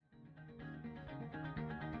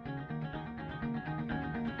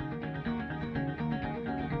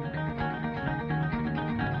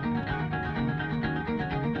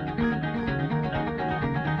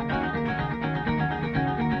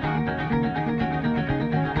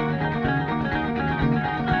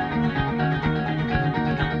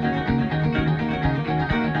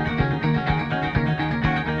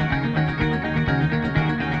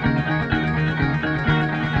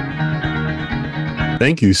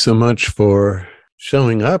Thank you so much for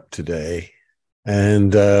showing up today.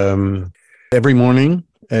 And every morning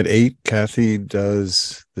at 8, Kathy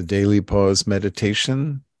does the daily pause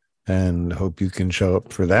meditation, and hope you can show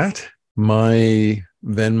up for that. My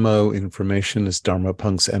Venmo information is Dharma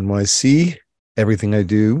Punks NYC. Everything I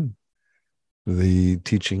do, the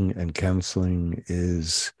teaching and counseling,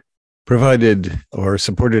 is provided or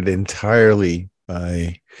supported entirely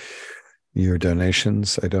by your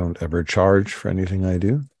donations. I don't ever charge for anything I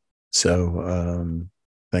do. So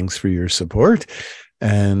thanks for your support.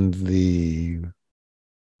 And the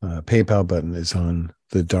PayPal button is on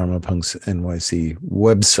the Dharma Punks NYC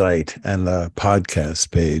website and the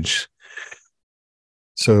podcast page.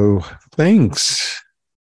 So thanks.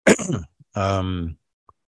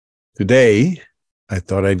 Today, I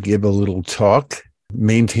thought I'd give a little talk,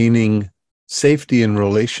 maintaining safety in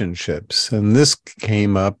relationships. And this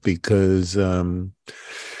came up because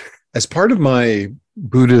as part of my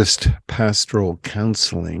Buddhist pastoral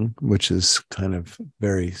counseling, which is kind of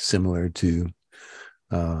very similar to,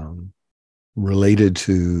 related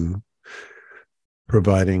to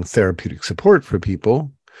providing therapeutic support for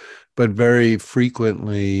people, but very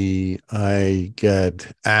frequently I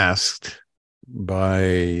get asked by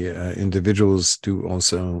individuals to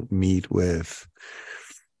also meet with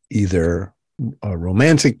either a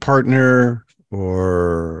romantic partner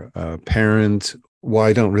or a parent. Well,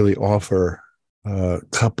 I don't really offer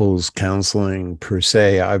couples counseling per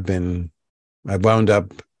se. I've wound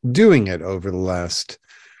up doing it over the last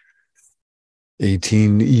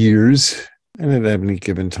 18 years. And at any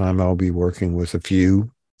given time, I'll be working with a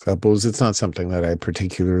few couples. It's not something that I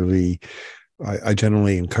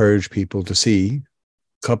generally encourage people to see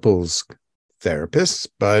couples therapists,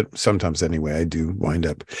 but sometimes anyway, I do wind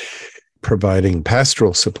up providing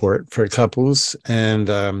pastoral support for couples.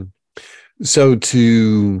 And so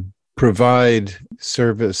to provide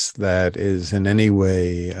service that is in any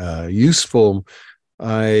way useful,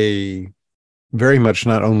 I very much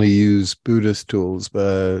not only use Buddhist tools,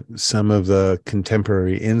 but some of the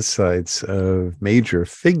contemporary insights of major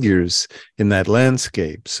figures in that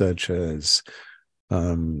landscape, such as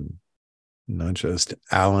not just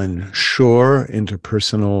Alan Shore,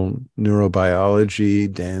 interpersonal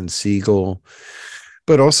neurobiology, Dan Siegel,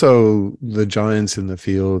 but also the giants in the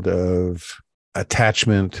field of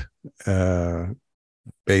attachment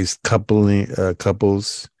based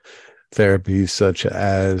couples therapies, such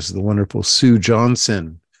as the wonderful Sue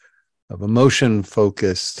Johnson of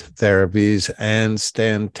emotion-focused therapies, and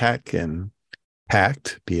Stan Tatkin,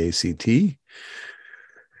 PACT, P-A-C-T,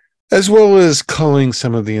 as well as culling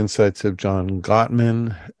some of the insights of John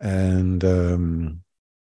Gottman and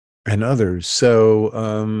others.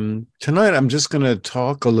 So tonight I'm just going to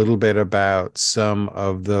talk a little bit about some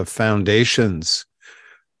of the foundations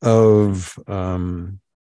of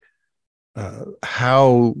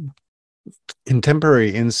how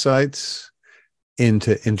contemporary insights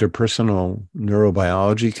into interpersonal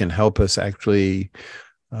neurobiology can help us actually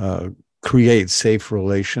create safe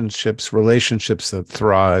relationships that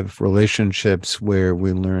thrive, relationships where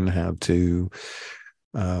we learn how to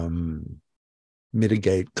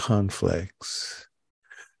mitigate conflicts.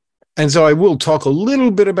 And so I will talk a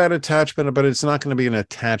little bit about attachment, but it's not going to be an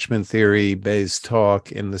attachment theory-based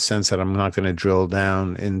talk in the sense that I'm not going to drill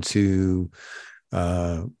down into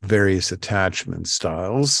various attachment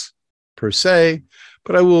styles per se,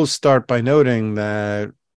 but I will start by noting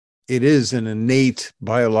that it is an innate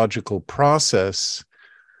biological process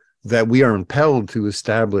that we are impelled to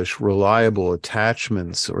establish reliable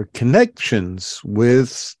attachments or connections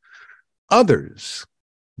with others.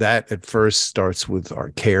 That at first starts with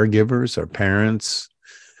our caregivers, our parents,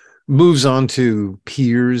 moves on to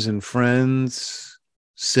peers and friends,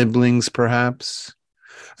 siblings perhaps,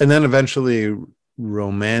 and then eventually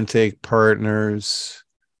romantic partners,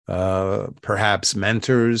 perhaps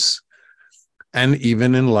mentors, and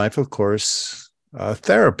even in life, of course, a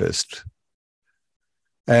therapist.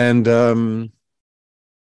 And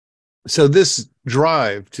so this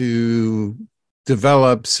drive to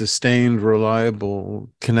develop sustained, reliable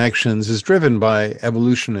connections is driven by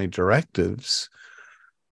evolutionary directives.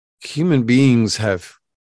 Human beings have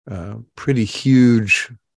pretty huge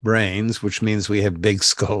brains, which means we have big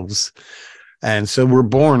skulls. And so we're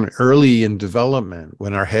born early in development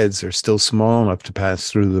when our heads are still small enough to pass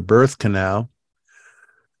through the birth canal,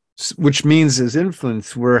 which means as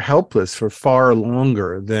infants, we're helpless for far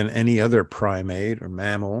longer than any other primate or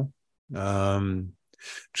mammal.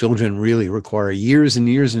 Children really require years and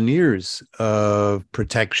years and years of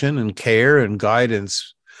protection and care and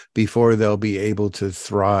guidance before they'll be able to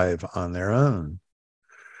thrive on their own.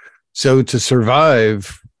 So to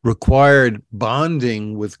survive required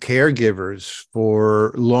bonding with caregivers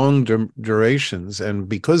for long durations. And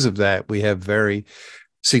because of that, we have very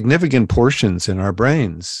significant portions in our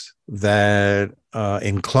brains that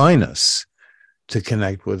incline us to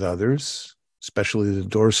connect with others, especially the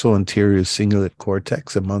dorsal anterior cingulate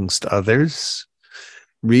cortex, amongst others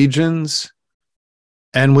regions.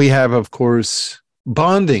 And we have, of course,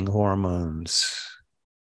 bonding hormones,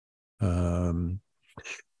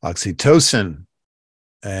 oxytocin,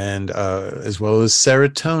 and as well as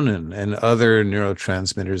serotonin and other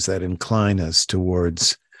neurotransmitters that incline us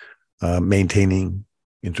towards maintaining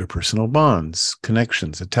interpersonal bonds,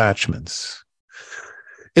 connections, attachments.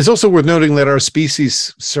 It's also worth noting that our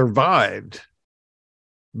species survived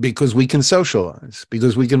because we can socialize,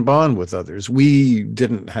 because we can bond with others. We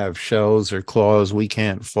didn't have shells or claws. We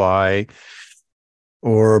can't fly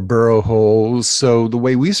or burrow holes. So the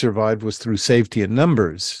way we survived was through safety in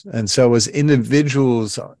numbers. And so as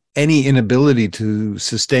individuals, any inability to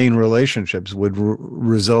sustain relationships would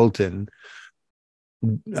result in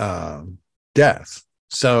death.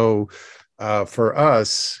 So for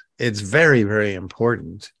us, it's very, very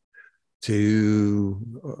important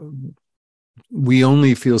to, we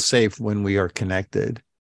only feel safe when we are connected.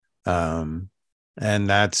 And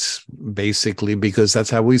that's basically because that's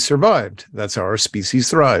how we survived. That's how our species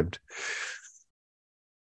thrived.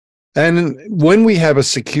 And when we have a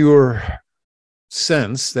secure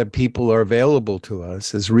sense that people are available to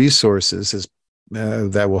us as resources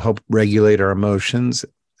that will help regulate our emotions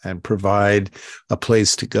and provide a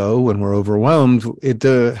place to go when we're overwhelmed, it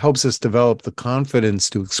helps us develop the confidence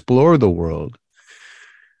to explore the world.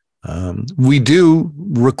 We do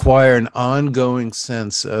require an ongoing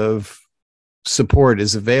sense of support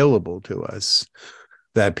is available to us,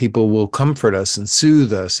 that people will comfort us and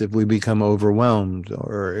soothe us if we become overwhelmed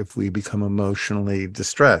or if we become emotionally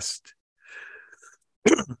distressed.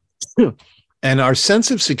 And our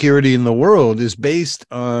sense of security in the world is based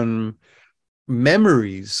on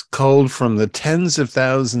memories culled from the tens of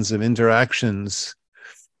thousands of interactions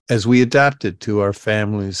as we adapted to our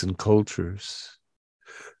families and cultures.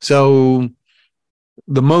 So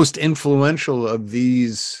the most influential of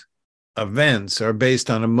these events are based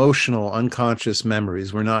on emotional, unconscious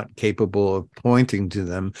memories. We're not capable of pointing to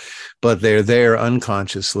them, but they're there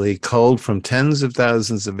unconsciously, culled from tens of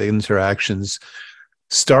thousands of interactions,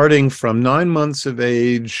 starting from 9 months of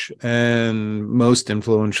age and most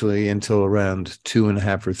influentially until around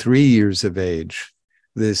 2.5 or 3 years of age,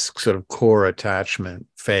 this sort of core attachment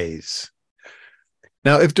phase.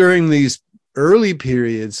 Now, if during these early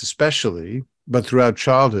periods, especially, but throughout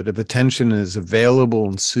childhood, if attention is available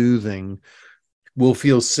and soothing, we'll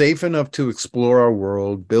feel safe enough to explore our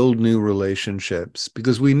world, build new relationships,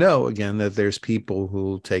 because we know, again, that there's people who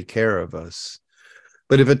will take care of us.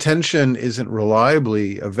 But if attention isn't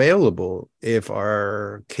reliably available, if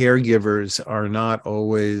our caregivers are not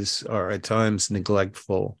always, or at times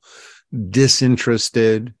neglectful,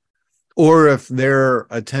 disinterested, or if their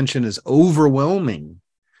attention is overwhelming,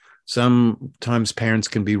 sometimes parents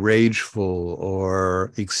can be rageful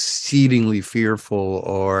or exceedingly fearful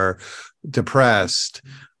or depressed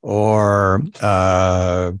or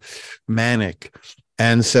manic.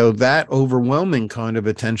 And so that overwhelming kind of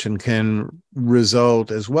attention can result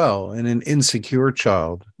as well in an insecure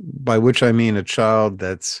child, by which I mean a child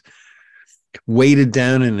that's weighted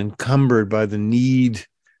down and encumbered by the need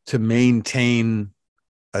to maintain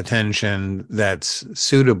attention that's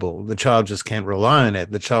suitable. The child just can't rely on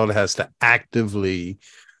it. The child has to actively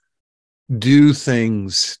do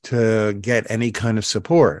things to get any kind of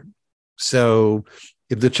support. So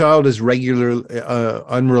if the child is regularly,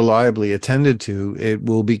 unreliably attended to, it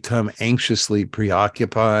will become anxiously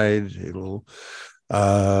preoccupied. It'll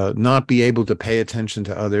not be able to pay attention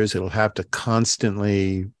to others. It'll have to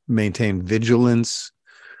constantly maintain vigilance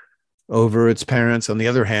over its parents. On the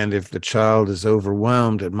other hand, if the child is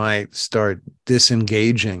overwhelmed, it might start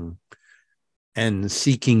disengaging and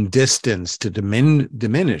seeking distance to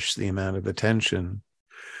diminish the amount of attention.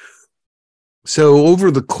 So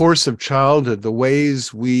over the course of childhood, the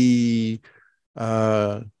ways we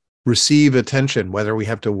receive attention, whether we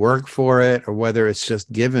have to work for it or whether it's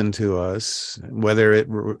just given to us, whether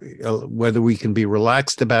we can be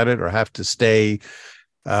relaxed about it or have to stay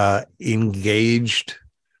engaged,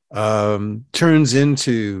 turns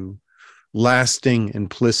into lasting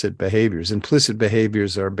implicit behaviors. Implicit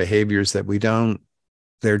behaviors are behaviors that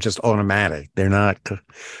they're just automatic. They're not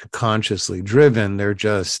consciously driven. They're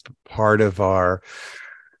just part of our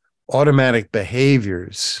automatic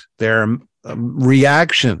behaviors. They're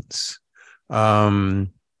reactions. So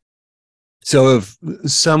So if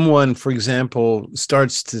someone, for example,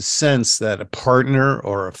 starts to sense that a partner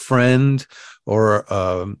or a friend or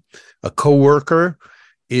a coworker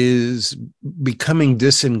is becoming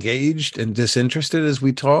disengaged and disinterested as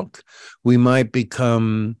we talk, we might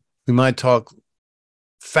talk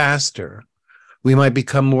faster. We might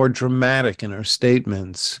become more dramatic in our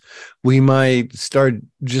statements. We might start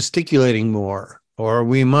gesticulating more, or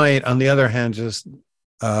we might, on the other hand, just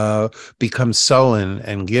become sullen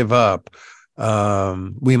and give up.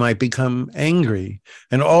 We might become angry.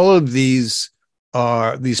 And all of these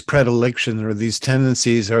predilections or these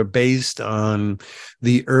tendencies are based on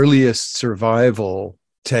the earliest survival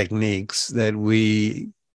techniques that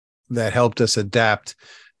helped us adapt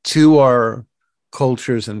to our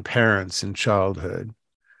cultures and parents in childhood.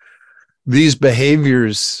 These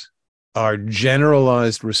behaviors are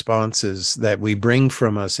generalized responses that we bring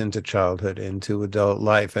from us into childhood, into adult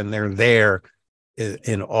life, and they're there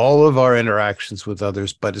in all of our interactions with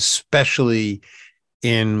others, but especially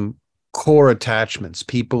in core attachments,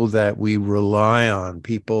 people that we rely on,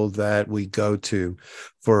 people that we go to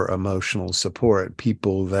for emotional support,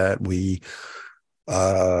 people that we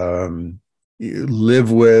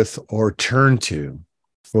live with or turn to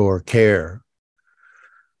for care.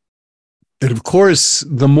 And of course,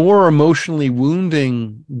 the more emotionally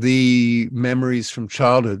wounding the memories from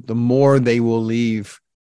childhood, the more they will leave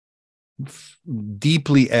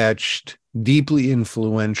deeply etched, deeply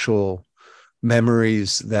influential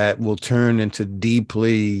memories that will turn into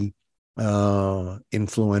deeply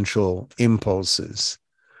influential impulses.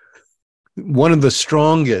 One of the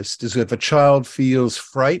strongest is if a child feels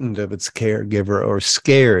frightened of its caregiver or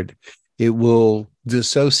scared, it will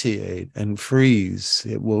dissociate and freeze.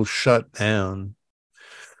 It will shut down.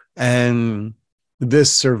 And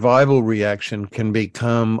this survival reaction can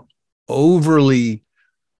become overly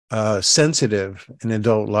sensitive in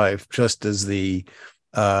adult life, just as the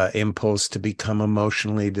impulse to become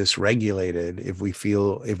emotionally dysregulated if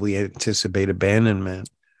we anticipate abandonment.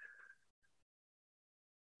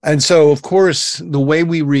 And so, of course, the way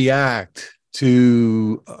we react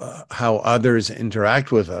to how others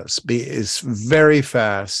interact with us is very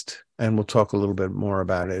fast. And we'll talk a little bit more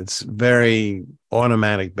about it. It's very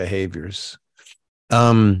automatic behaviors.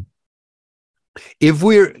 If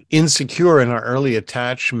we're insecure in our early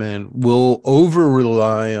attachment, we'll over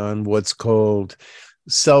rely on what's called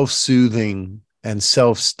self-soothing and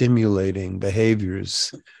self-stimulating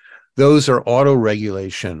behaviors. Those are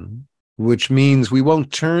auto-regulation, which means we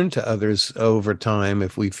won't turn to others over time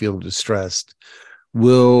if we feel distressed.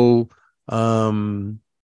 We'll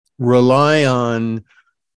rely on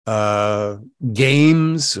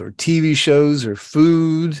games or TV shows or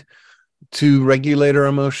food to regulate our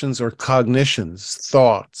emotions, or cognitions,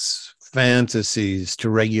 thoughts, fantasies to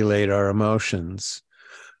regulate our emotions.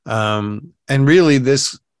 And really,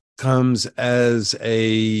 this comes as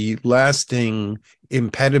a lasting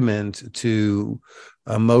impediment to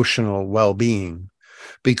emotional well-being,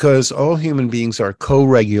 because all human beings are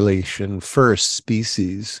co-regulation first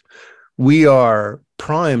species. We are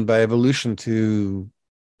primed by evolution to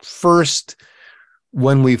first,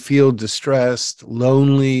 when we feel distressed,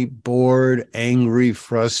 lonely, bored, angry,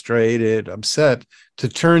 frustrated, upset, to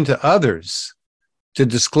turn to others, to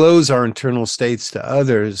disclose our internal states to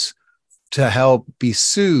others, to help be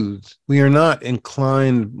soothed. We are not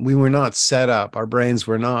inclined, we were not set up, our brains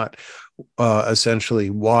were not essentially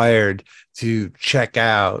wired to check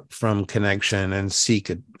out from connection and seek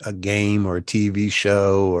a game or a TV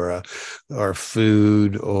show or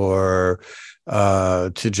food, or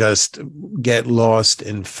to just get lost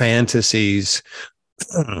in fantasies.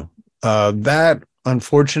 That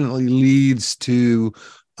unfortunately leads to,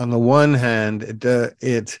 on the one hand,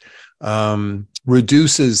 it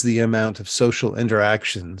reduces the amount of social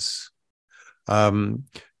interactions.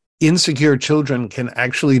 Insecure children can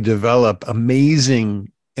actually develop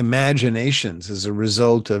amazing imaginations as a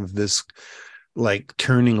result of this, like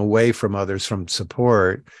turning away from others, from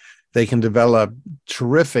support. They can develop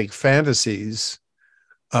terrific fantasies,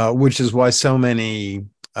 which is why so many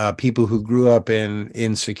people who grew up in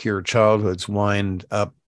insecure childhoods wind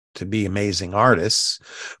up to be amazing artists.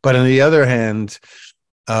 But on the other hand,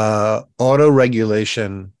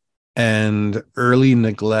 auto-regulation and early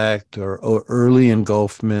neglect or early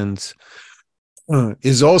engulfment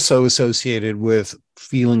is also associated with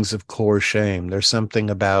feelings of core shame. There's something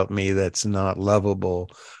about me that's not lovable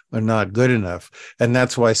or not good enough. And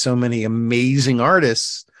that's why so many amazing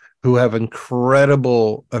artists who have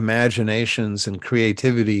incredible imaginations and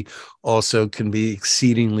creativity also can be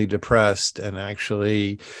exceedingly depressed and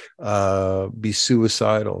actually be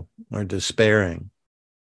suicidal or despairing.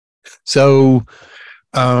 So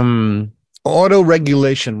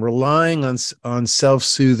Auto-regulation, relying on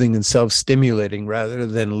self-soothing and self-stimulating rather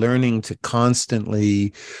than learning to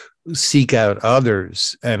constantly seek out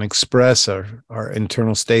others and express our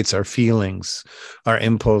internal states, our feelings, our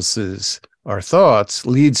impulses, our thoughts,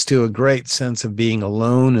 leads to a great sense of being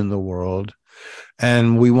alone in the world.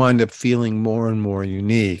 And we wind up feeling more and more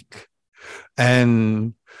unique.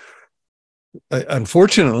 And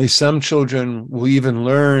unfortunately, some children will even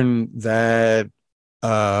learn that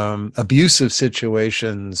abusive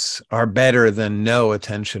situations are better than no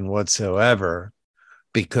attention whatsoever,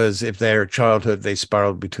 because if their childhood they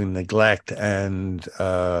spiraled between neglect and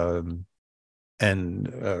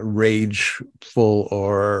rageful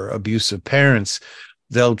or abusive parents,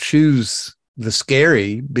 they'll choose the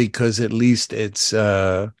scary because at least it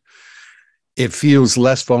feels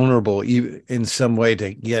less vulnerable in some way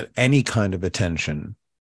to get any kind of attention.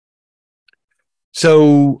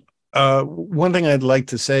 So one thing I'd like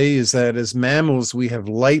to say is that as mammals, we have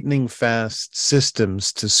lightning fast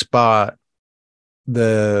systems to spot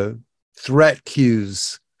the threat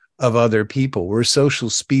cues of other people. We're social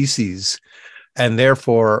species, and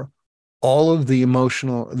therefore all of the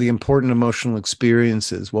important emotional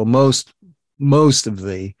experiences, well, most of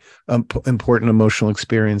the important emotional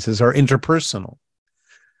experiences are interpersonal.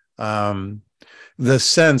 Um, the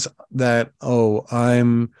sense that,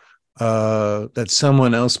 that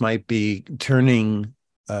someone else might be turning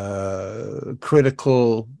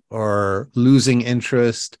critical or losing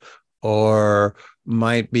interest, or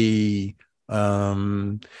might be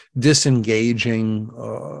disengaging,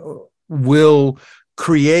 will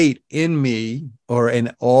create in me or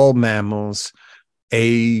in all mammals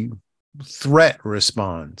a threat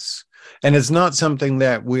response. And it's not something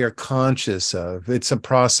that we are conscious of. It's a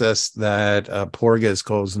process that Porges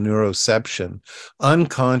calls neuroception.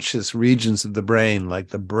 Unconscious regions of the brain, like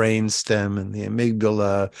the brain stem and the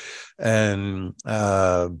amygdala and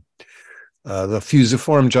the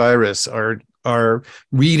fusiform gyrus, are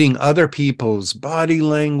reading other people's body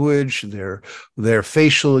language, their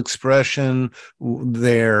facial expression,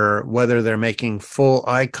 whether they're making full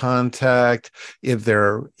eye contact, if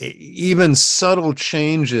there even subtle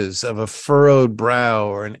changes of a furrowed brow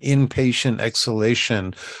or an impatient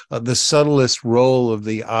exhalation, the subtlest roll of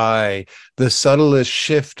the eye, the subtlest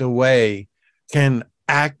shift away can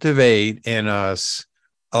activate in us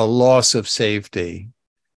a loss of safety.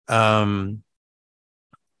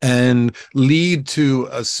 And lead to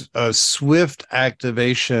a swift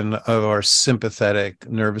activation of our sympathetic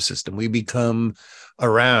nervous system. We become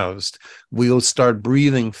aroused. We'll start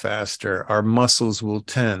breathing faster. Our muscles will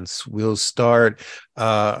tense. We'll start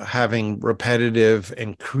having repetitive,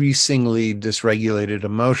 increasingly dysregulated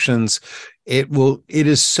emotions. It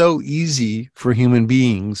is so easy for human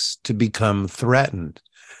beings to become threatened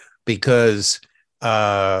because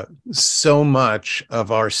so much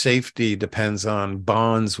of our safety depends on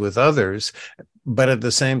bonds with others, but at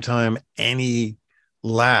the same time, any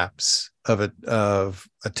lapse of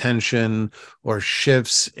attention or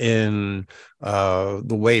shifts in the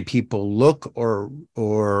way people look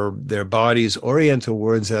or their bodies orient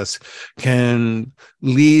towards us can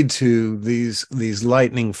lead to these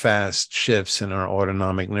lightning fast shifts in our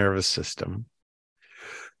autonomic nervous system.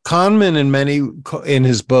 Kahneman, in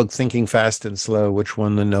his book Thinking Fast and Slow, which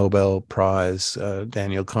won the Nobel Prize,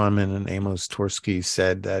 Daniel Kahneman and Amos Tversky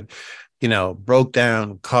said that, broke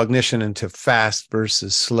down cognition into fast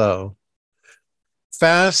versus slow.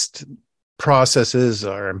 Fast processes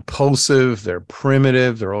are impulsive, they're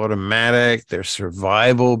primitive, they're automatic, they're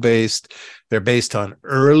survival based, they're based on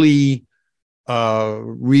early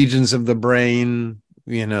regions of the brain,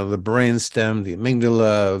 the brainstem, the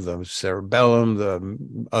amygdala, the cerebellum,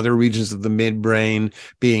 the other regions of the midbrain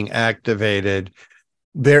being activated.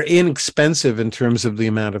 They're inexpensive in terms of the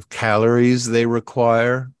amount of calories they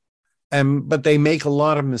require, but they make a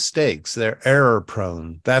lot of mistakes. They're error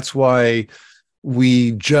prone. That's why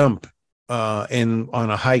we jump on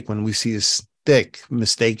a hike when we see a stick,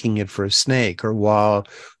 mistaking it for a snake, or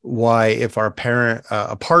why if our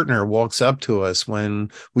a partner walks up to us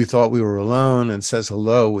when we thought we were alone and says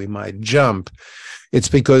hello, we might jump. It's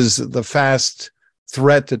because the fast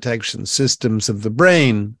threat detection systems of the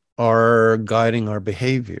brain are guiding our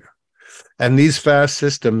behavior. And these fast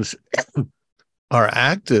systems are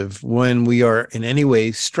active when we are in any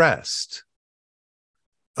way stressed.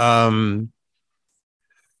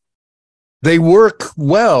 They work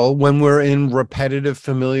well when we're in repetitive,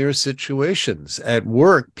 familiar situations. At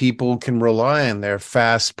work, people can rely on their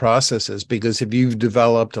fast processes because if you've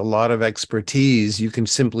developed a lot of expertise, you can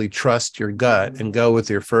simply trust your gut and go with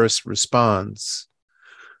your first response.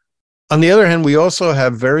 On the other hand, we also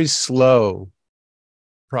have very slow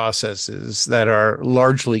processes that are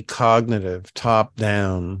largely cognitive, top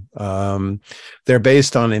down. They're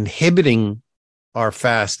based on inhibiting our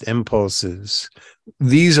fast impulses.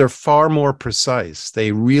 These are far more precise.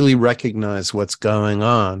 They really recognize what's going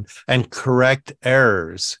on and correct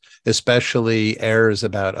errors, especially errors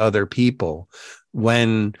about other people.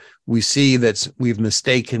 When we see that we've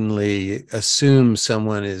mistakenly assumed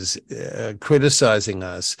someone is criticizing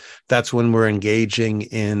us, that's when we're engaging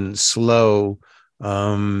in slow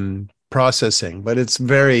processing. But it's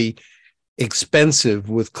very expensive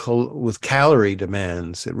with calorie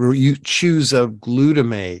demands. You chews up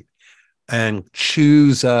glutamate and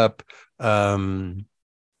chews up dopamine,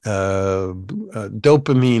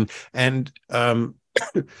 and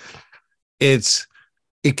it's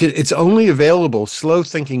only available. Slow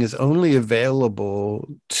thinking is only available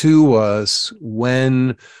to us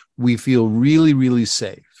when we feel really, really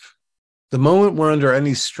safe. The moment we're under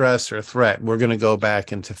any stress or threat, we're going to go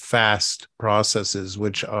back into fast processes,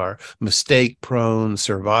 which are mistake prone,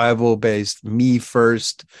 survival based, me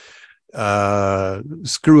first,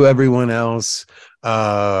 screw everyone else,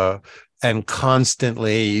 and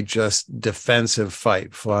constantly just defensive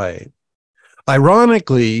fight, flight.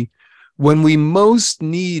 Ironically, when we most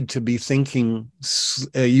need to be thinking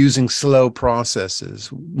using slow processes,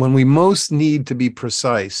 when we most need to be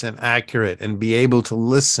precise and accurate and be able to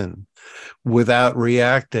listen without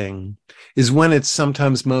reacting, is when it's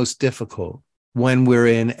sometimes most difficult, when we're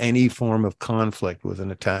in any form of conflict with an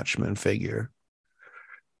attachment figure.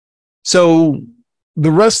 So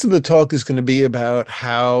the rest of the talk is going to be about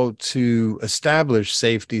how to establish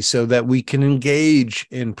safety so that we can engage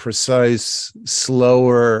in precise,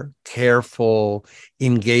 slower, careful,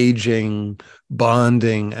 engaging,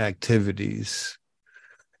 bonding activities.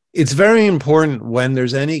 It's very important when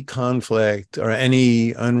there's any conflict or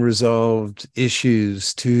any unresolved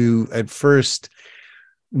issues to, at first,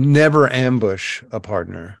 never ambush a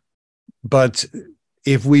partner. But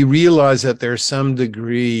if we realize that there's some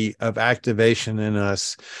degree of activation in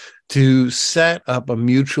us, to set up a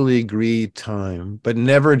mutually agreed time, but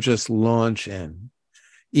never just launch in.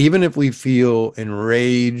 Even if we feel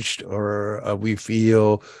enraged or we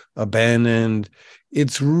feel abandoned,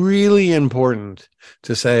 it's really important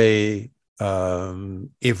to say,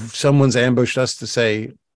 if someone's ambushed us, to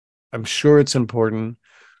say, I'm sure it's important,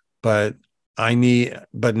 but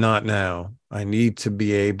not now. I need to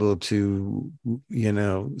be able to,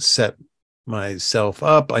 set myself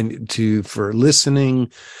up. I need for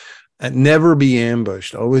listening, and never be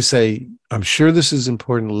ambushed. Always say, I'm sure this is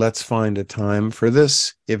important. Let's find a time for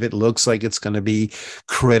this. If it looks like it's going to be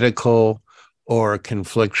critical or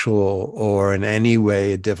conflictual or in any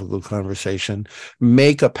way a difficult conversation,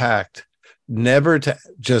 make a pact, never to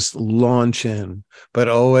just launch in, but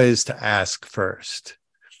always to ask first.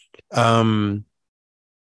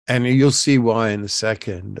 And you'll see why in a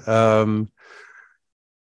second.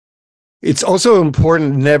 It's also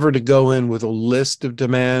important never to go in with a list of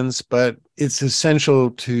demands, but it's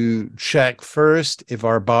essential to check first if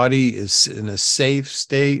our body is in a safe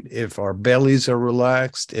state, if our bellies are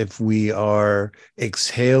relaxed, if we are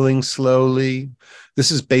exhaling slowly.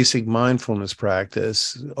 This is basic mindfulness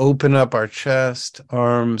practice. Open up our chest,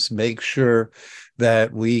 arms, make sure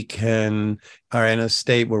that we are in a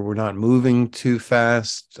state where we're not moving too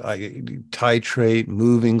fast. I titrate,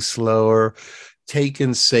 moving slower. Take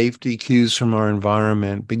in safety cues from our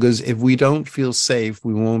environment, because if we don't feel safe,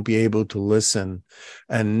 we won't be able to listen,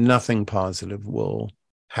 and nothing positive will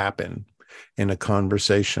happen in a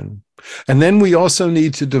conversation. And then we also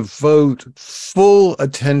need to devote full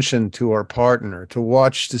attention to our partner, to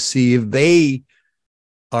watch to see if they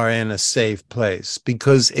are in a safe place.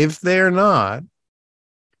 Because if they are not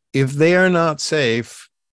safe,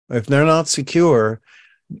 if they're not secure,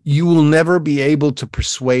 you will never be able to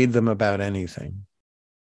persuade them about anything.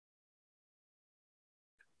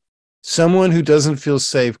 Someone who doesn't feel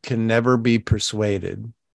safe can never be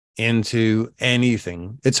persuaded into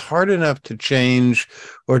anything. It's hard enough to change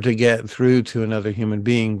or to get through to another human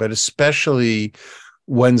being, but especially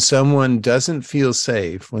when someone doesn't feel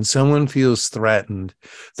safe, when someone feels threatened,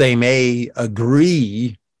 they may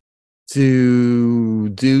agree to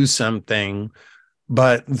do something,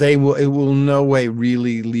 but it will no way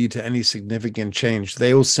really lead to any significant change.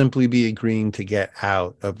 They will simply be agreeing to get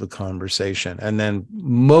out of the conversation. And then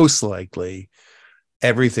most likely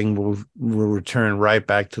everything will return right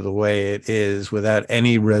back to the way it is without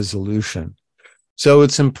any resolution. So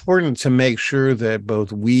it's important to make sure that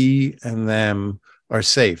both we and them are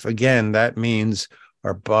safe. Again, that means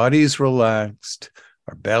our body's relaxed,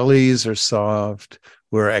 our bellies are soft,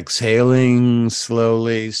 we're exhaling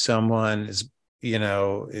slowly, someone is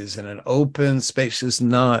is in an open space, is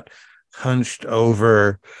not hunched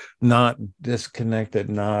over, not disconnected,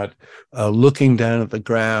 not looking down at the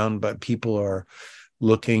ground, but people are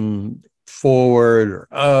looking forward or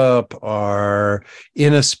up, are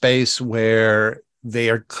in a space where they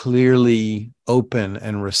are clearly open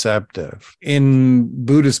and receptive. In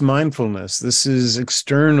Buddhist mindfulness, this is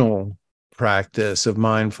external practice of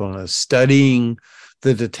mindfulness, studying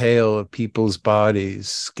the detail of people's bodies,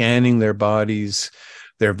 scanning their bodies,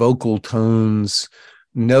 their vocal tones,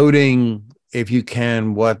 noting, if you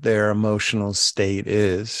can, what their emotional state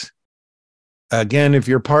is. Again, if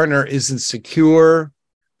your partner isn't secure,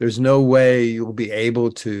 there's no way you'll be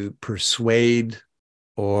able to persuade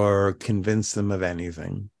or convince them of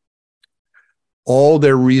anything. All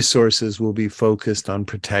their resources will be focused on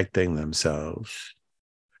protecting themselves.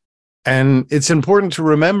 And it's important to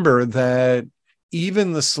remember that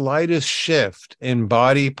even the slightest shift in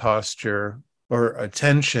body posture or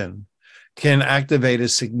attention can activate a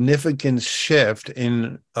significant shift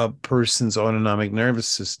in a person's autonomic nervous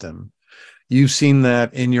system. You've seen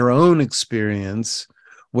that in your own experience,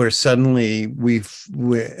 where suddenly if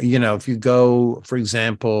you go, for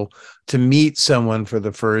example, to meet someone for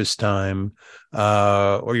the first time,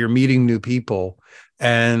 or you're meeting new people,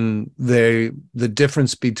 and the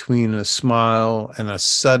difference between a smile and a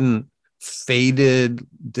sudden faded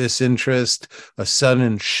disinterest, a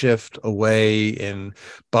sudden shift away in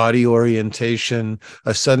body orientation,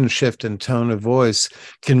 a sudden shift in tone of voice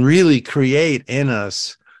can really create in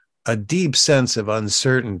us a deep sense of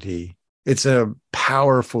uncertainty. It's a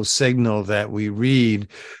powerful signal that we read,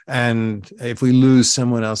 and if we lose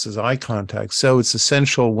someone else's eye contact. So it's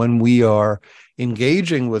essential when we are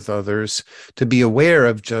engaging with others to be aware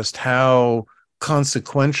of just how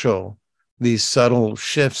consequential these subtle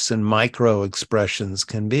shifts and micro expressions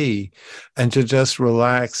can be, and to just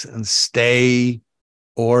relax and stay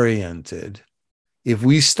oriented. If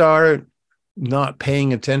we start not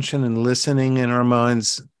paying attention and listening in our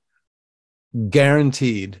minds,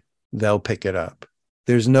 guaranteed they'll pick it up.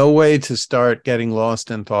 There's no way to start getting lost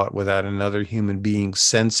in thought without another human being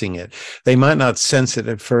sensing it. They might not sense it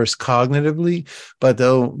at first cognitively, but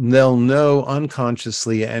they'll know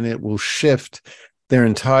unconsciously, and it will shift their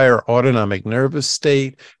entire autonomic nervous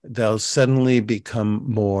state. They'll suddenly become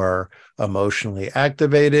more emotionally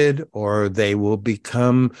activated, or they will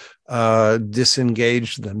become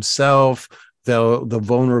disengaged themselves. The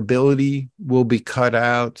vulnerability will be cut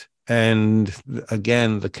out. And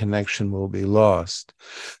again, the connection will be lost.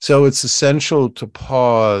 So it's essential to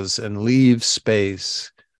pause and leave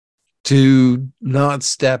space, to not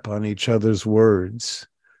step on each other's words,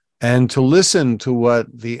 and to listen to what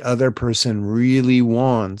the other person really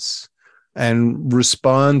wants and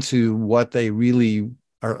respond to what they really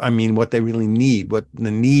what they really need, what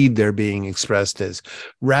the need they're being expressed is,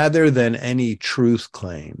 rather than any truth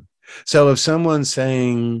claim. So if someone's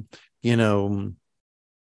saying,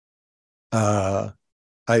 I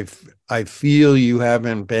feel you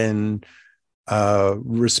haven't been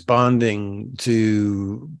responding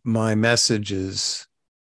to my messages,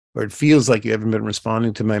 or it feels like you haven't been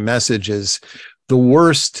responding to my messages, the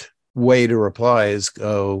worst way to reply is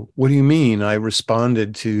go, what do you mean? I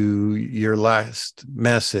responded to your last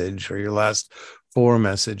message or your last 4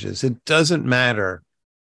 messages. It doesn't matter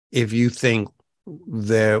if you think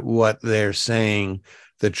that what they're saying,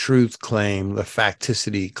 the truth claim, the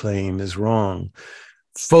facticity claim, is wrong.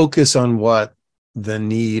 Focus on what the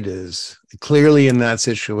need is. Clearly, in that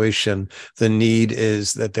situation, the need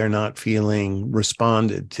is that they're not feeling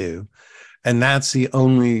responded to. And that's the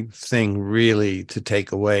only thing really to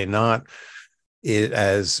take away, not it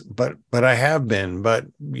as, but I have been, but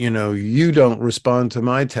you don't respond to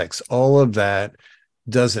my text. All of that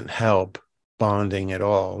doesn't help bonding at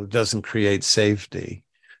all. It doesn't create safety.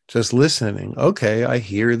 Just listening. Okay, I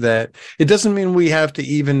hear that. It doesn't mean we have to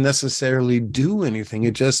even necessarily do anything.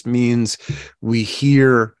 It just means we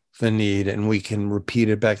hear the need and we can repeat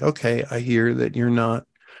it back. Okay, I hear that you're not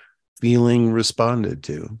feeling responded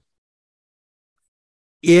to.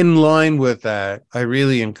 In line with that, I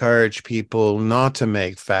really encourage people not to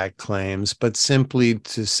make fact claims, but simply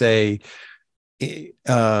to say,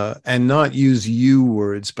 and not use you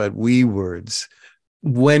words, but we words.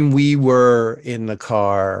 When we were in the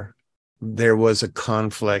car, there was a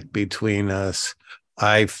conflict between us.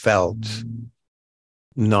 I felt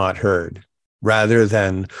not heard, rather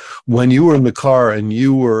than when you were in the car and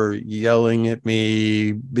you were yelling at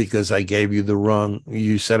me because you said I gave you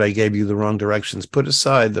the wrong directions. Put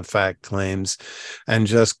aside the fact claims and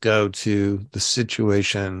just go to the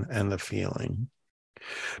situation and the feeling.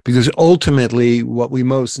 Because ultimately, what we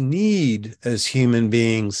most need as human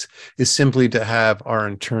beings is simply to have our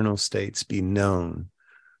internal states be known.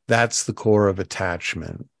 That's the core of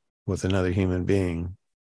attachment with another human being.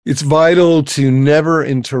 It's vital to never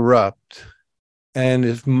interrupt and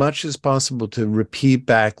as much as possible to repeat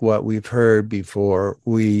back what we've heard before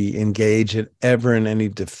we engage in ever in any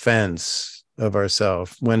defense of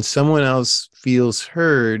ourselves. When someone else feels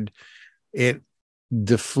heard, it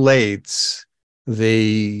deflates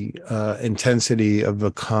the intensity of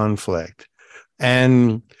the conflict.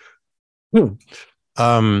 And a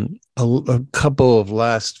couple of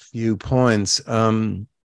last few points.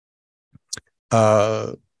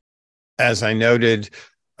 Uh, as I noted,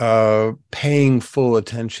 paying full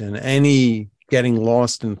attention, any getting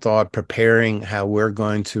lost in thought, preparing how we're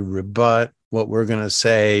going to rebut what we're going to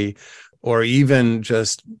say, or even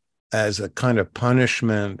just as a kind of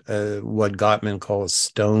punishment, what Gottman calls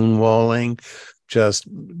stonewalling, just,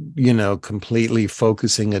 completely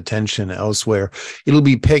focusing attention elsewhere. It'll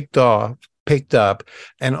be picked up,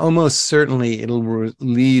 and almost certainly it'll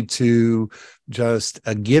lead to just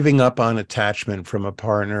a giving up on attachment from a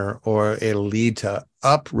partner, or it'll lead to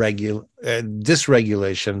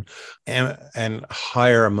dysregulation and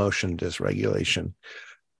higher emotion dysregulation.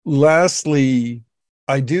 Lastly,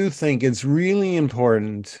 I do think it's really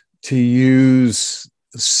important to use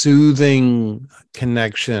soothing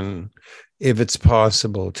connection if it's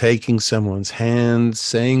possible, taking someone's hand,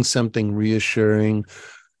 saying something reassuring.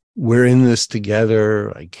 We're in this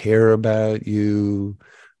together. I care about you.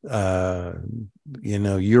 Uh,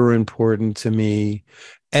 you're important to me.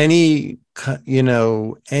 Any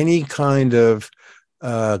kind of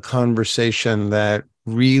conversation that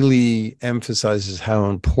really emphasizes how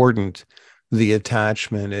important the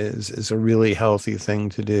attachment is a really healthy thing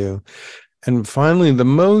to do. And finally, the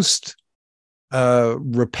most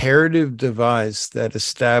reparative device that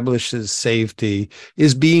establishes safety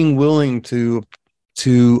is being willing to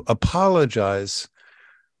apologize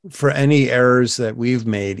for any errors that we've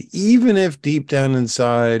made, even if deep down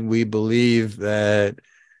inside we believe that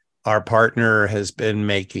our partner has been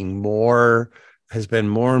more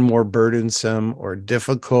and more burdensome or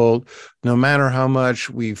difficult. No matter how much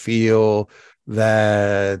we feel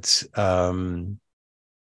that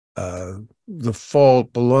the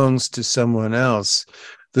fault belongs to someone else,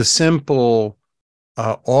 the simple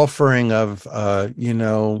offering of,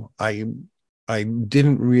 I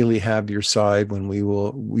didn't really have your side when we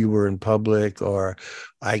were in public, or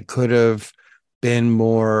I could have been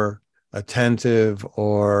more attentive,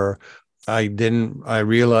 or I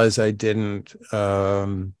realized I didn't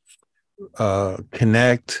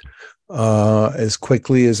connect as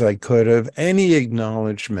quickly as I could have. Any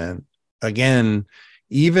acknowledgement, again,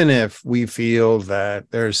 even if we feel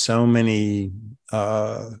that there's so many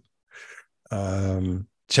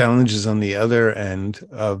challenges on the other end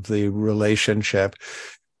of the relationship,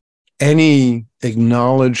 any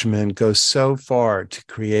acknowledgement goes so far to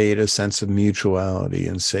create a sense of mutuality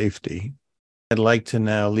and safety. I'd like to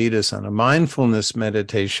now lead us on a mindfulness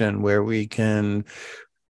meditation where we can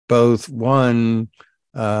both, one,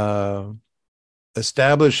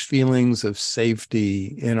 establish feelings of safety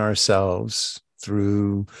in ourselves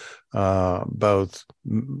through both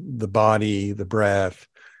the body, the breath,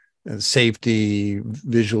 safety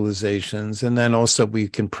visualizations, and then also we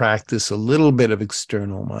can practice a little bit of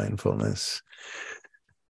external mindfulness.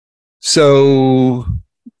 So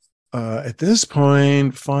at this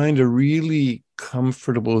point, find a really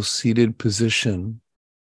comfortable seated position,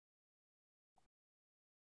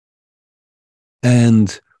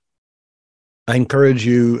 and I encourage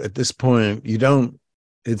you at this point,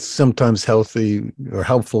 it's sometimes healthy or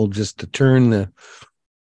helpful just to turn the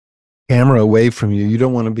camera away from you. You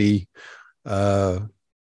don't want to be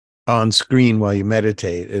on screen while you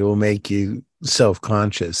meditate. It will make you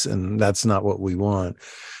self-conscious, and that's not what we want.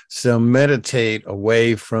 So meditate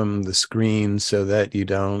away from the screen so that you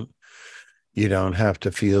don't have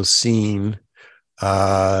to feel seen.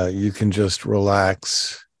 You can just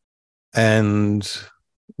relax. And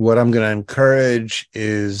what I'm going to encourage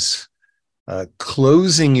is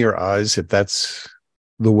closing your eyes if that's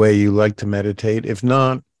the way you like to meditate. If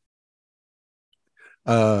not,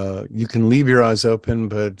 you can leave your eyes open,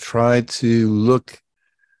 but try to look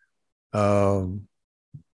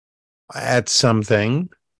at something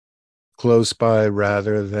close by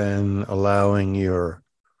rather than allowing your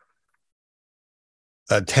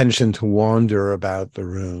attention to wander about the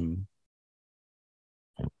room.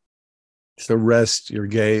 So rest your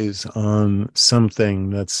gaze on something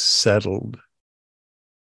that's settled,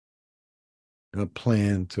 a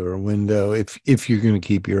plant or a window, if you're going to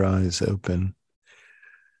keep your eyes open.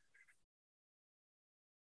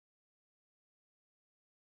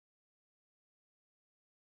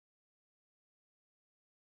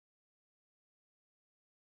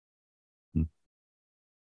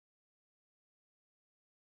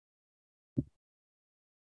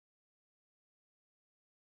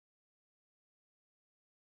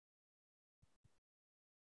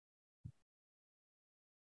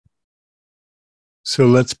 So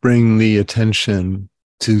let's bring the attention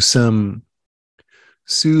to some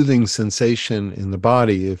soothing sensation in the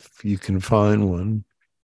body, if you can find one,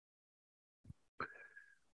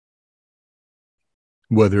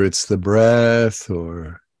 whether it's the breath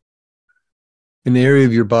or an area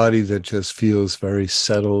of your body that just feels very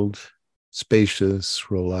settled, spacious,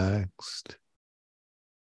 relaxed.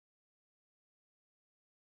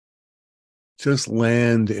 Just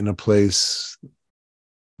land in a place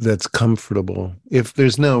that's comfortable. If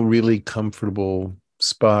there's no really comfortable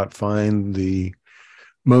spot, find the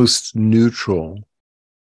most neutral.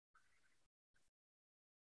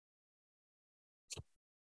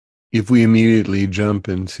 If we immediately jump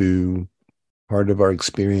into part of our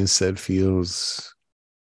experience that feels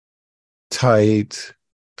tight,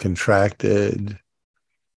 contracted,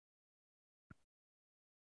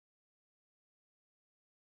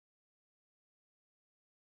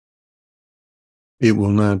 it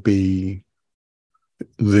will not be,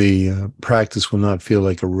 the practice will not feel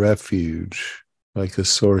like a refuge, like a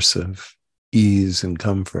source of ease and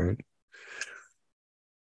comfort.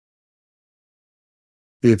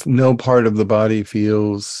 If no part of the body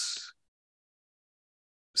feels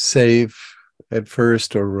safe at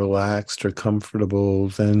first or relaxed or comfortable,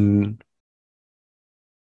 then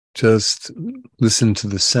just listen to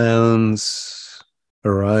the sounds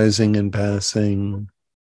arising and passing.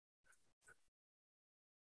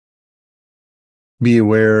 Be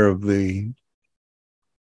aware of the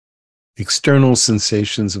external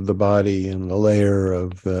sensations of the body and the layer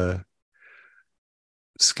of the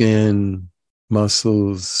skin,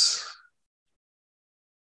 muscles,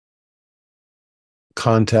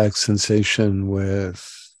 contact sensation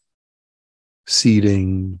with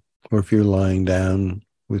seating, or if you're lying down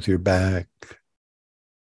with your back.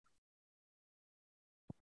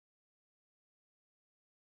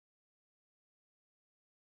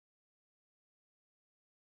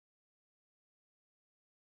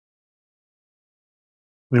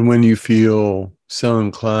 And when you feel so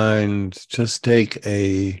inclined, just take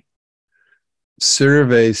a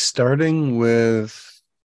survey starting with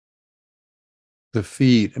the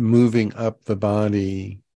feet, moving up the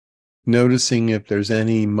body, noticing if there's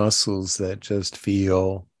any muscles that just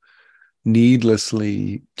feel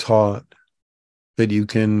needlessly taut that you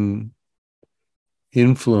can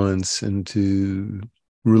influence into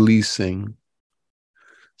releasing.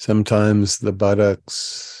 Sometimes the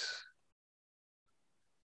buttocks,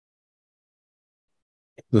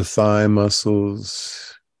 the thigh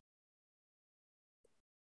muscles,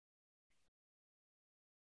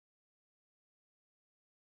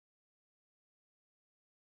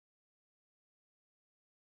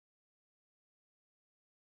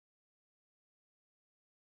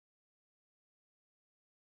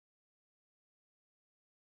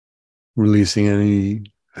 releasing any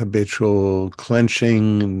habitual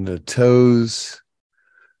clenching in the toes,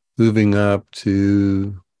 moving up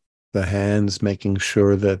to the hands, making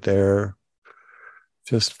sure that they're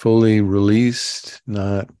just fully released,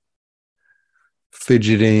 not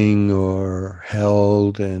fidgeting or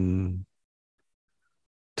held in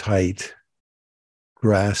tight,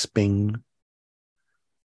 grasping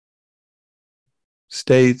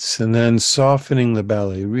states, and then softening the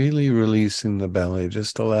belly, really releasing the belly.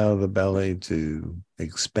 Just allow the belly to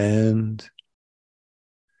expand.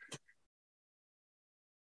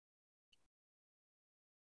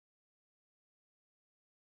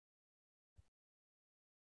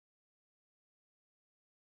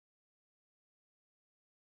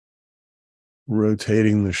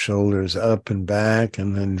 Rotating the shoulders up and back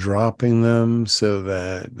and then dropping them so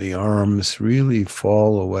that the arms really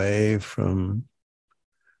fall away from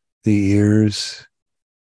the ears.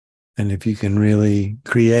 And if you can really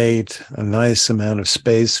create a nice amount of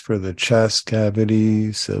space for the chest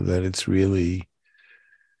cavity so that it's really,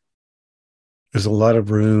 there's a lot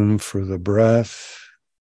of room for the breath.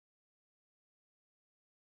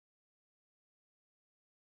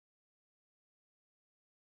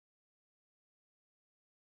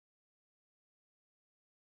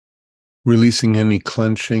 Releasing any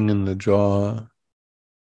clenching in the jaw.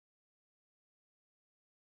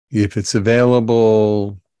 If it's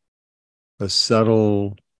available, a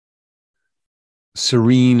subtle,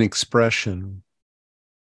 serene expression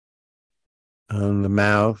on the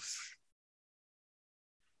mouth.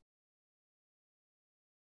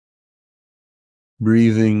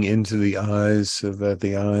 Breathing into the eyes so that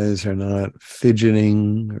the eyes are not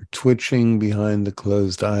fidgeting or twitching behind the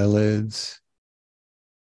closed eyelids.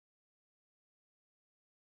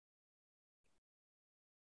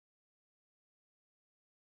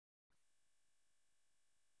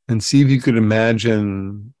 And see if you could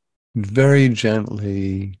imagine very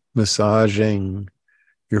gently massaging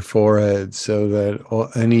your forehead so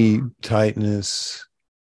that any tightness,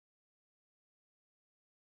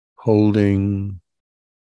 holding,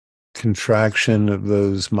 contraction of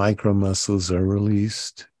those micro muscles are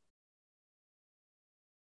released.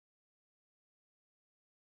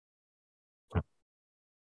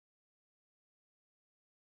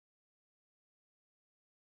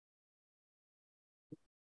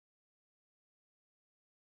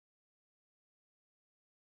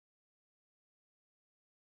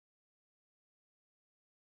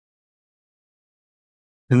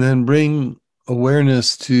 And then bring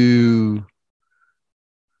awareness to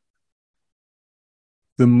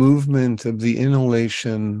the movement of the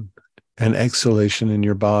inhalation and exhalation in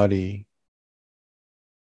your body.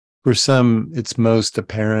 For some, it's most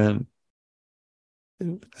apparent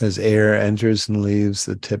as air enters and leaves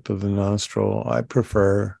the tip of the nostril. I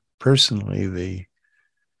prefer personally the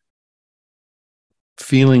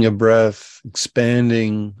feeling of breath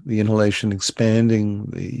expanding, the inhalation expanding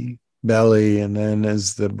the belly, and then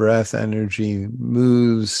as the breath energy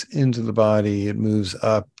moves into the body, it moves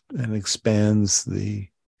up and expands the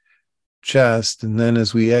chest. And then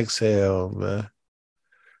as we exhale, the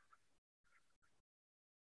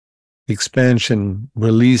expansion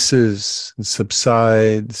releases and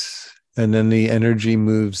subsides, and then the energy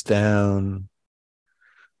moves down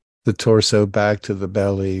the torso back to the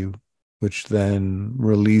belly, which then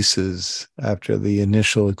releases after the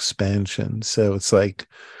initial expansion. So it's like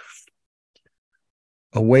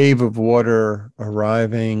a wave of water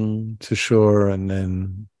arriving to shore and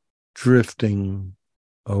then drifting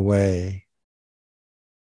away.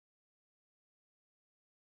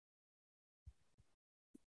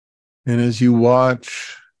 And as you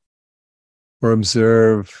watch or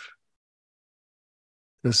observe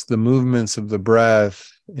just the movements of the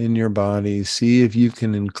breath in your body, see if you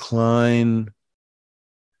can incline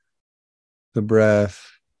the breath,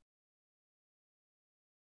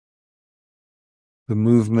 the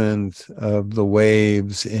movement of the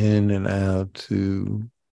waves in and out to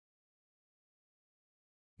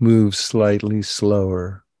move slightly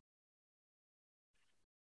slower.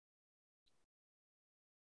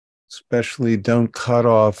 Especially don't cut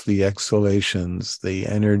off the exhalations, the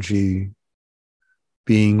energy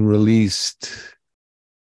being released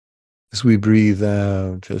as we breathe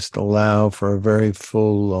out. Just allow for a very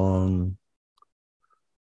full, long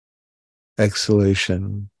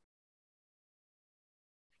exhalation.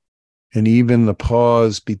 And even the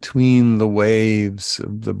pause between the waves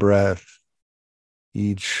of the breath,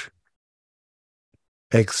 each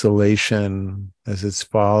exhalation as it's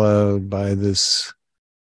followed by this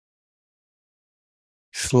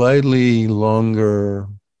slightly longer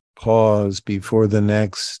pause before the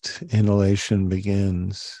next inhalation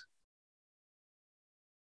begins.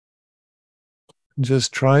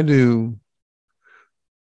 Just try to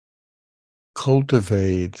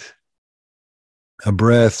cultivate a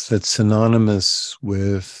breath that's synonymous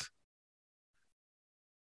with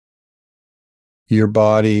your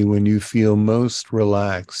body when you feel most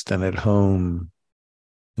relaxed and at home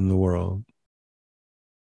in the world.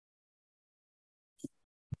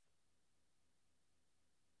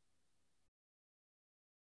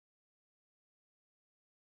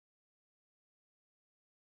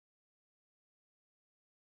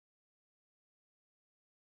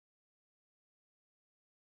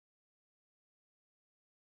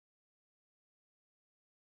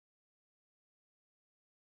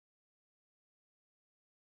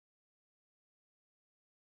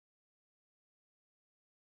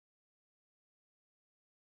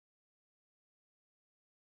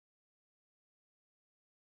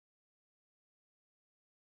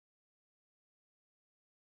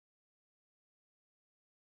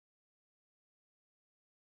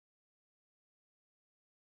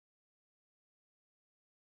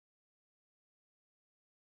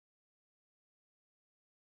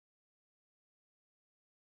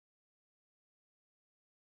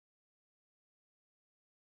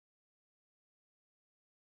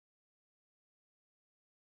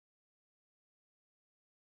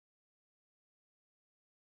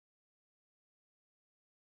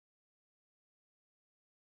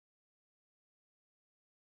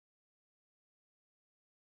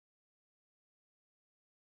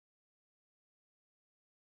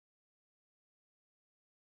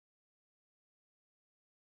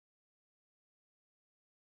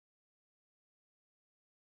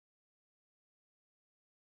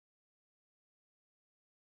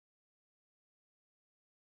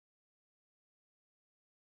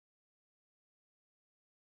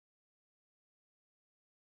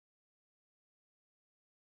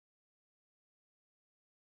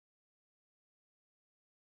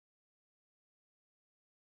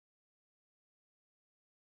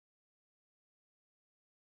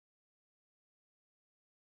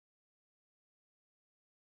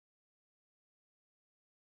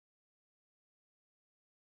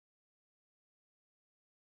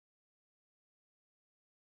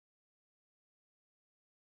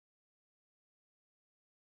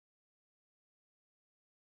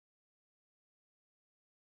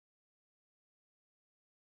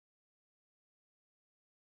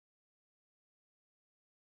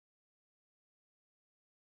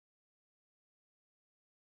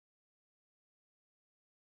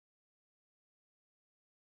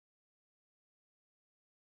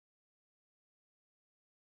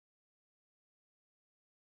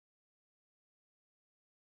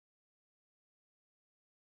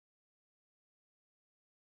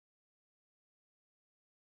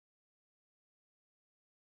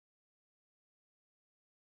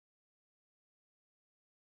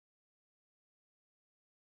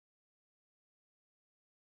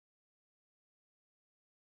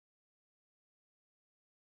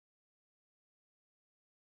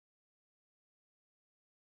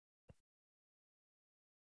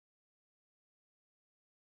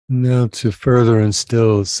 Now, to further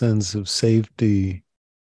instill a sense of safety,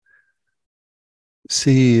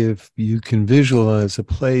 see if you can visualize a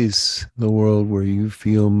place in the world where you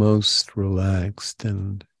feel most relaxed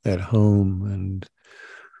and at home, and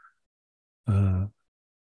uh,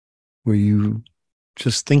 where you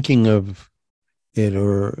just thinking of it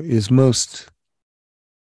or is most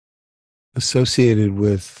associated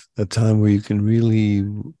with a time where you can really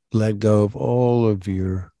let go of all of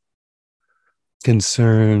your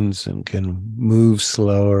concerns and can move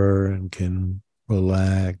slower and can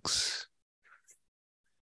relax.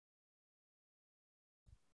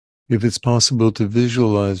 If it's possible to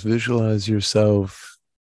visualize yourself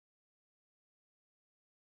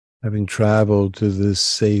having traveled to this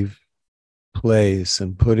safe place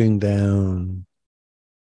and putting down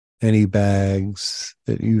any bags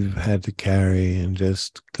that you've had to carry and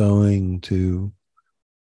just going to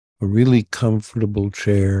a really comfortable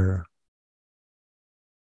chair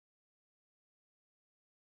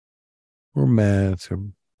or mat or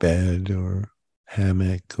bed or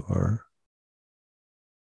hammock or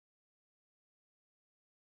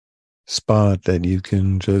spot that you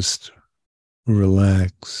can just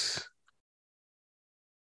relax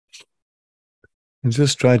and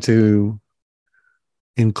just try to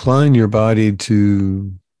incline your body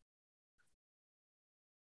to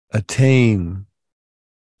attain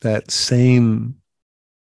that same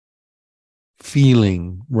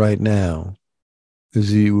feeling right now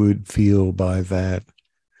as you would feel by that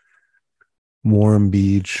warm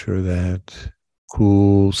beach or that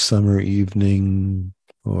cool summer evening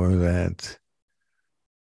or that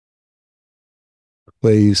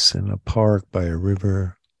place in a park by a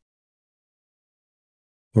river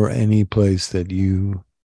or any place that you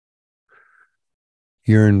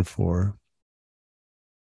yearn for.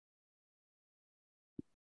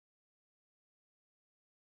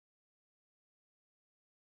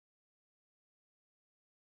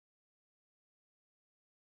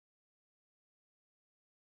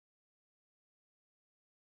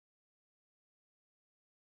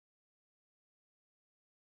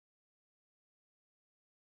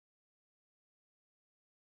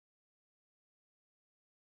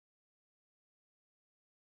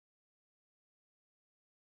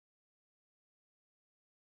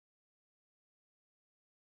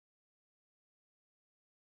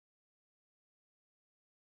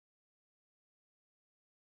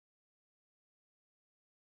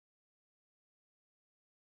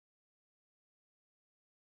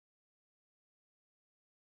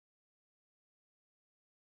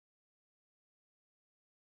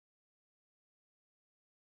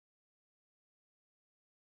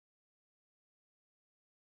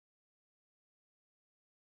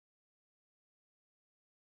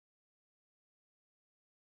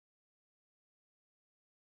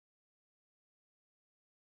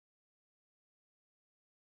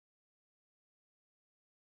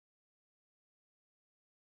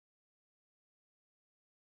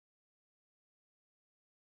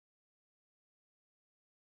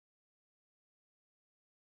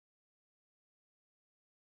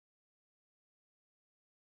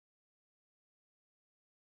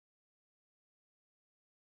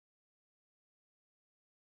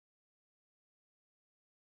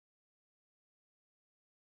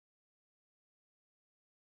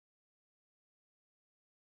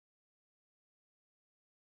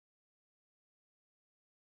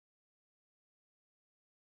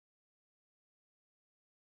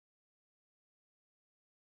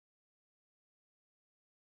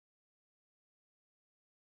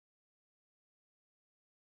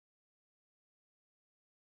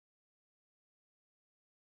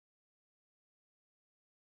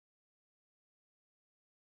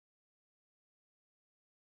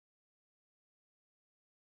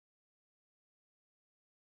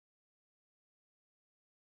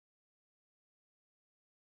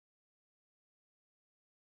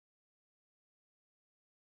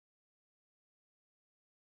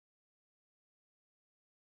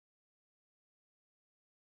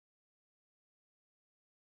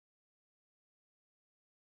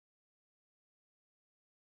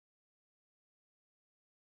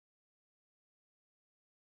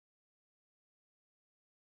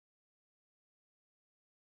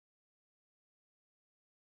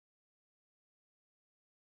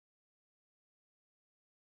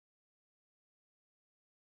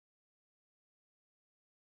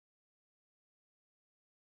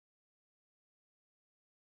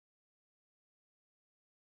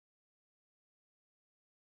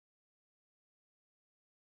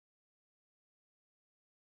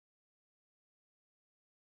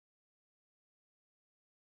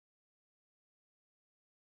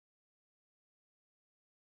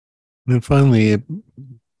 And finally,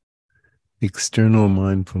 external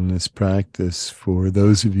mindfulness practice for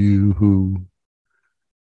those of you who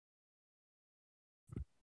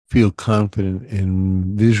feel confident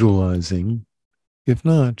in visualizing. If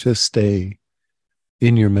not, just stay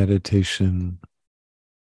in your meditation,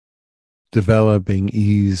 developing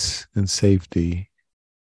ease and safety.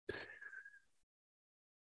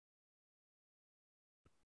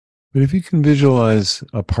 But if you can visualize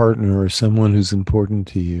a partner or someone who's important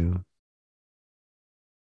to you,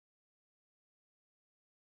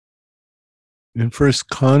 and first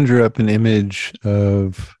conjure up an image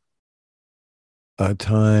of a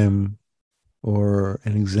time or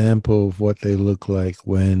an example of what they look like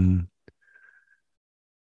when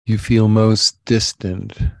you feel most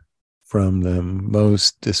distant from them,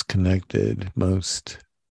 most disconnected, most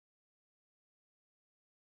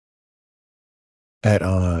at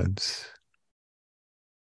odds.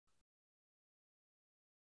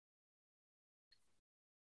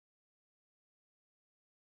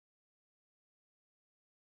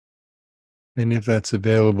 And if that's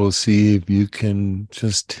available, see if you can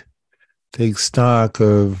just take stock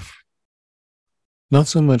of not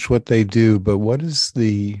so much what they do, but what is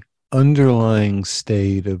the underlying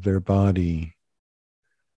state of their body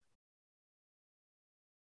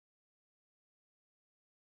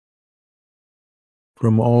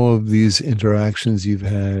from all of these interactions you've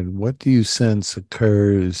had. What do you sense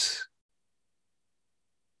occurs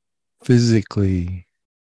physically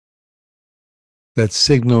that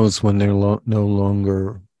signals when they're no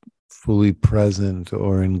longer fully present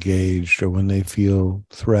or engaged, or when they feel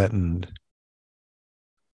threatened?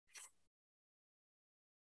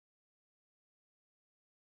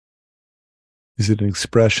 Is it an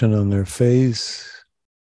expression on their face,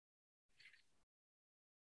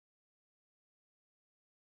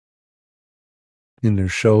 in their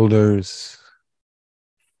shoulders?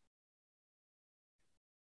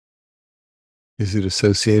 Is it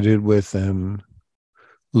associated with them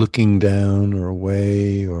looking down or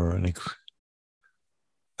away, or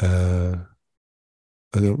uh,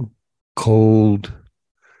 a cold,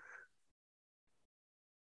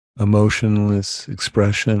 emotionless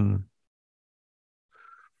expression?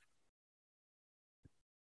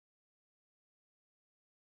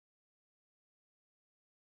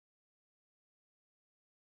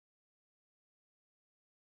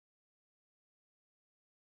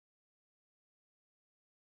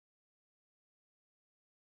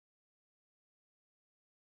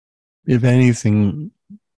 If anything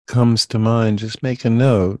comes to mind, just make a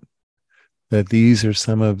note that these are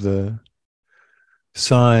some of the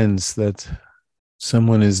signs that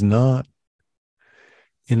someone is not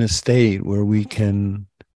in a state where we can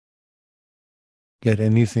get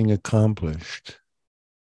anything accomplished.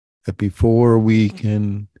 That before we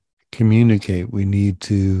can communicate, we need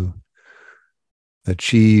to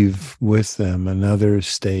achieve with them another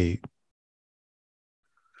state,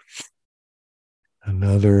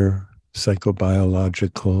 another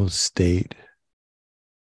psychobiological state.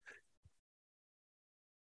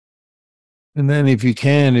 And then, if you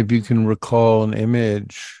can recall an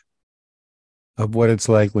image of what it's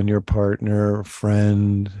like when your partner,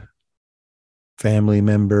 friend, family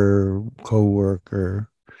member,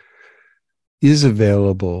 coworker is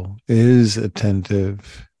available, is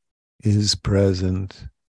attentive, is present.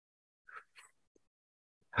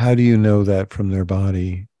 How do you know that from their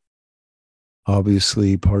body?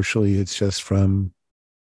 Obviously, partially it's just from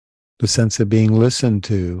the sense of being listened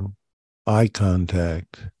to, eye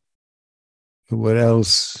contact. But what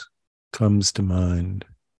else comes to mind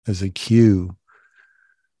as a cue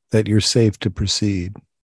that you're safe to proceed?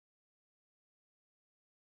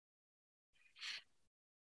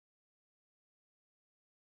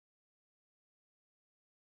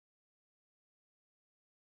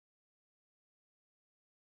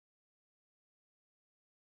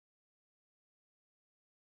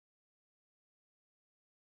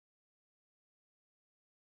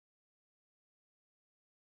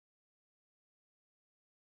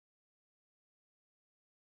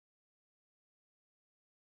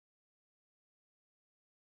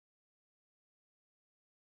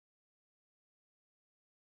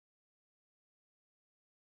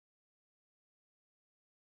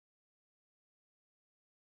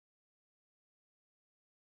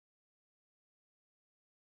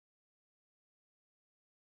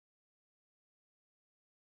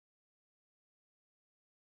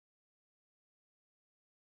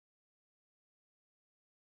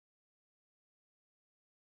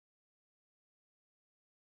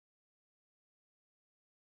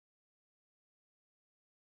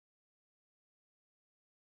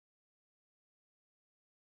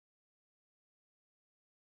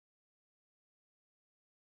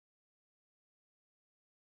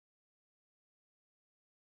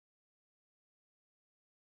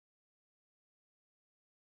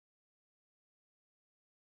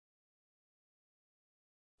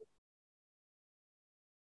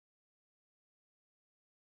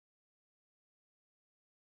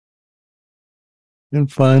 And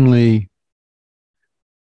finally,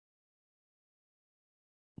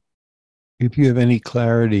 if you have any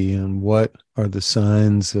clarity on what are the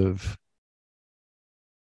signs of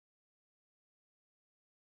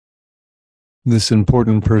this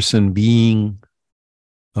important person being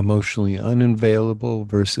emotionally unavailable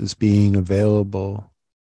versus being available,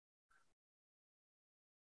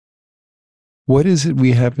 what is it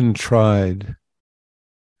we haven't tried?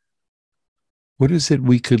 What is it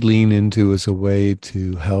we could lean into as a way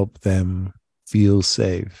to help them feel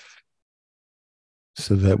safe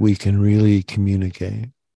so that we can really communicate?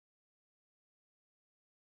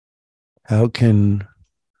 How can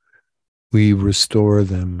we restore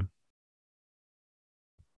them?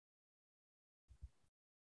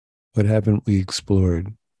 What haven't we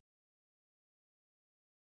explored?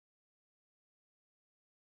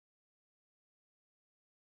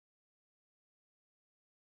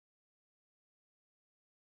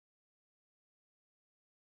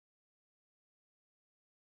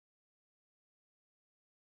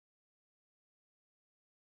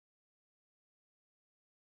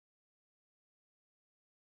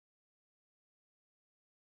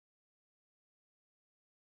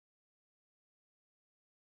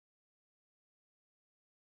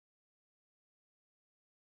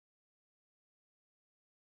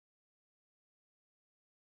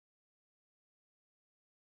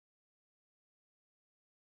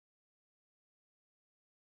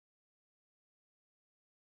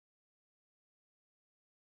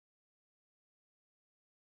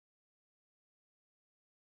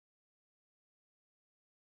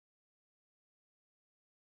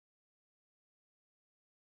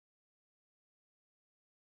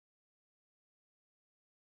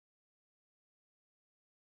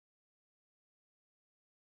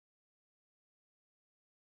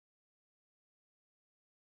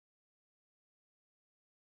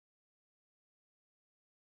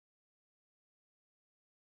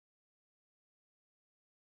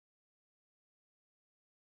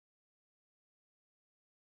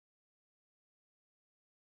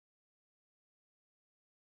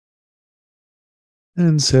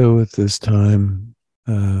 And so at this time,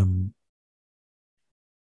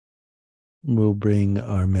 we'll bring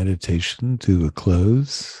our meditation to a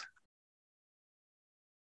close.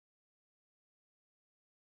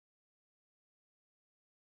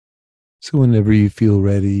 So whenever you feel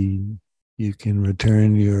ready, you can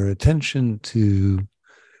return your attention to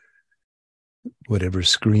whatever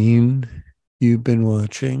screen you've been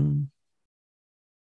watching.